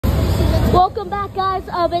Welcome back, guys.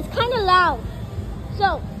 It's kind of loud.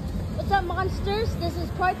 So, what's up, monsters? This is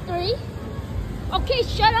part 3. Okay,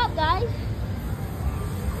 shut up, guys.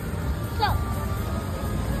 So,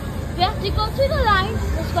 we have to go to the line.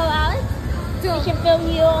 Let's go, Alex. We can film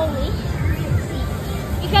you only.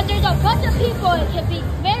 Because there's a bunch of people, it can be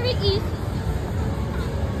very easy.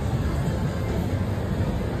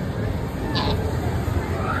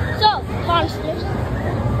 So, monsters.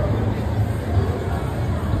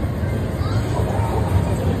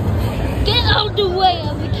 Get out of the way,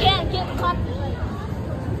 we can't get copyright.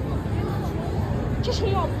 Just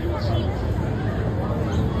more, please.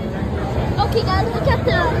 Okay, guys, look at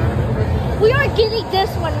we are getting this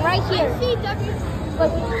one right here.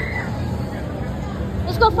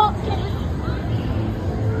 Let's go for.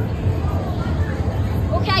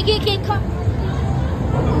 Okay, I get caught.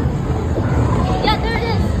 Yeah, there it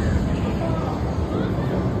is.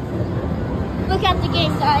 Look at the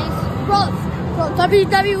game, guys. Bro,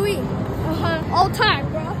 WWE. All time,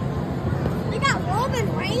 bro. They got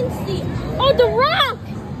Roman Reigns. Oh, The Rock.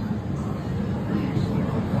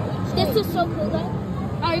 This is so cool, guys.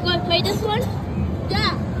 Are you going to play this one?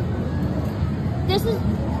 Yeah. This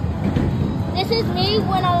is me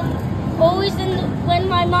when I'm always when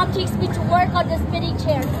my mom takes me to work on the spinning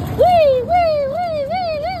chair. Wee, wee, wee,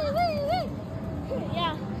 wee, wee, wee, wee.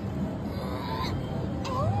 Yeah.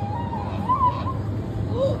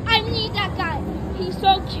 I need that guy. He's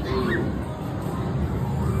so cute.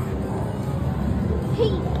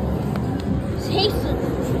 Hey, Jason.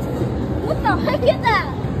 What the heck is that?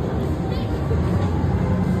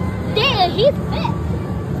 Damn, he's fit.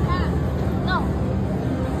 No.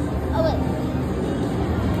 Oh, wait.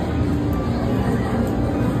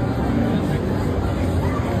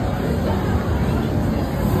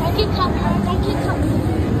 Don't get caught. Don't get caught.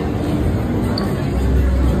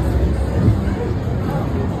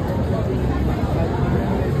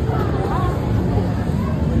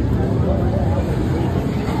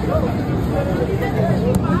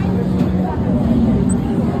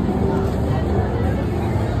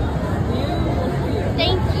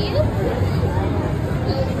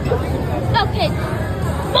 Okay,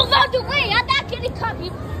 move out the way. I'm not getting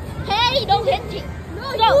copied. Hey, don't hit me.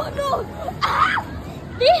 No. Ah!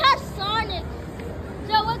 They have Sonic.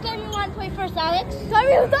 So what game you want to play first, Alex?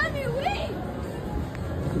 WWE.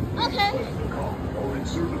 Okay.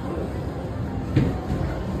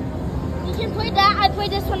 You can play that. I play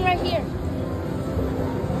this one right here.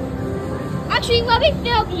 Actually, let me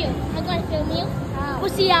film you. I'm going to film you. Wow.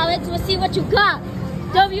 We'll see, Alex. We'll see what you got.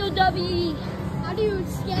 WWE. How do you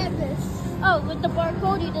scan this? Oh, with the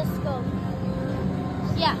barcode, you just go.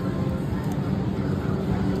 Yeah.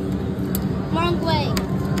 Wrong way.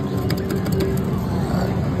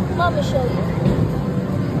 Mom will show you.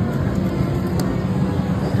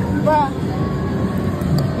 Bruh.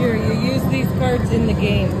 Here, you use these cards in the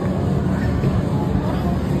game.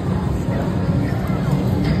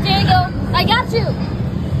 There you go. I got you.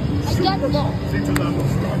 I got you.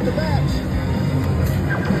 Start the match.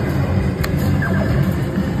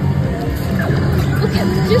 Look at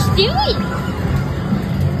what you're stealing.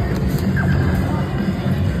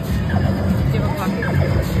 Do you have a pocket?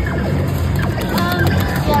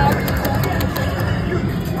 Yeah.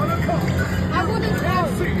 I want to go.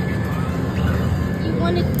 You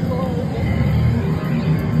want to go?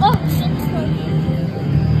 Oh, shit.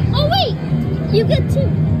 Oh, wait. You get 2.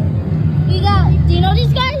 You got, do you know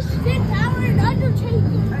these guys? Finn Balor and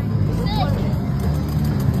Undertaker. Sick.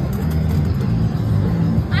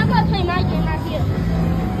 I'm going to play my game right here.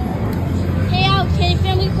 Hey, Alex, can you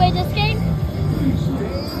film me play this game?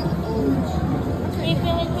 Can you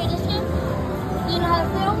film me play this game? Do you know how to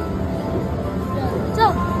film? So,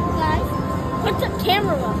 guys, put the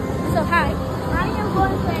camera up. So, hi. I am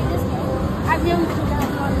going to play this game. I really do not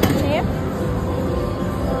want to play it.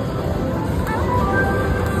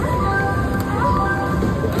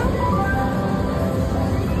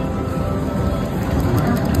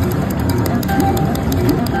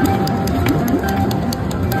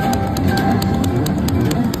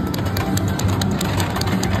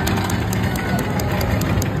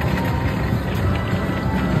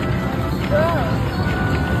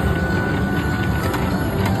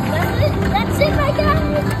 That's it, my guys.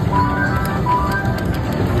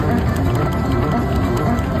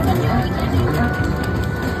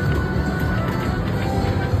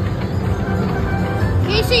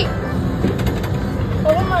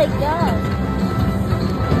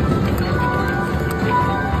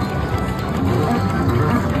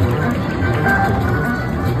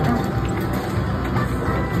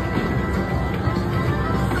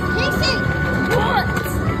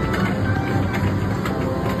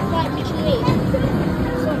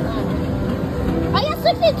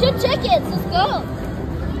 go.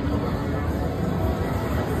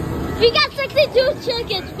 We got 62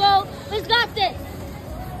 chickens, bro. Let's got this.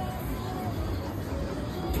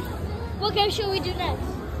 What game should we do next?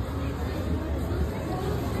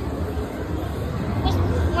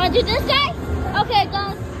 Wanna do this guy? Okay,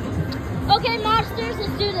 guys. Okay, monsters,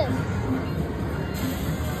 let's do this.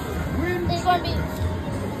 It's gonna be,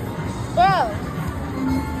 bro.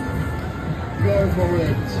 Go for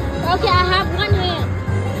it. Okay, I have one hand.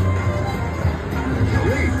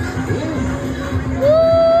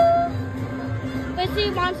 Woo! Let's see,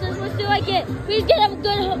 monsters. What do I get? Please get a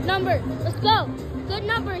good number. Let's go. Good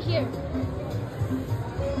number here.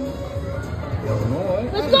 Illinois.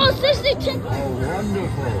 Let's go, 62. Oh,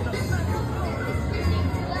 wonderful.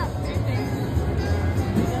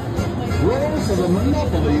 Roll for the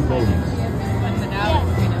Monopoly bonus.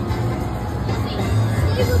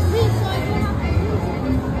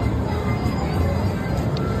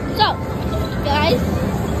 So, guys,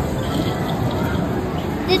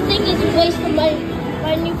 this thing is wasting my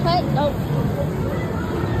new pet. Oh.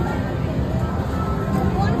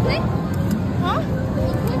 Want to play? Huh?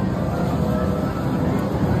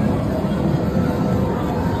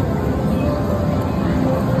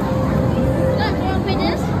 Guys, you want to play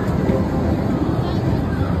this?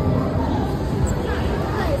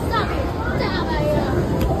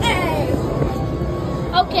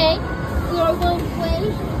 Okay, we are going to play.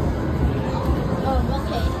 Oh,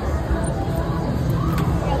 okay.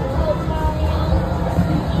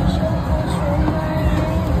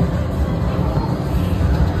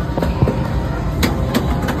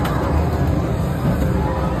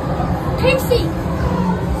 Casey,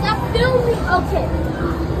 stop filming. Okay.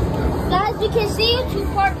 Guys, we can see you to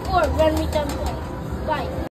part 4 when we done play.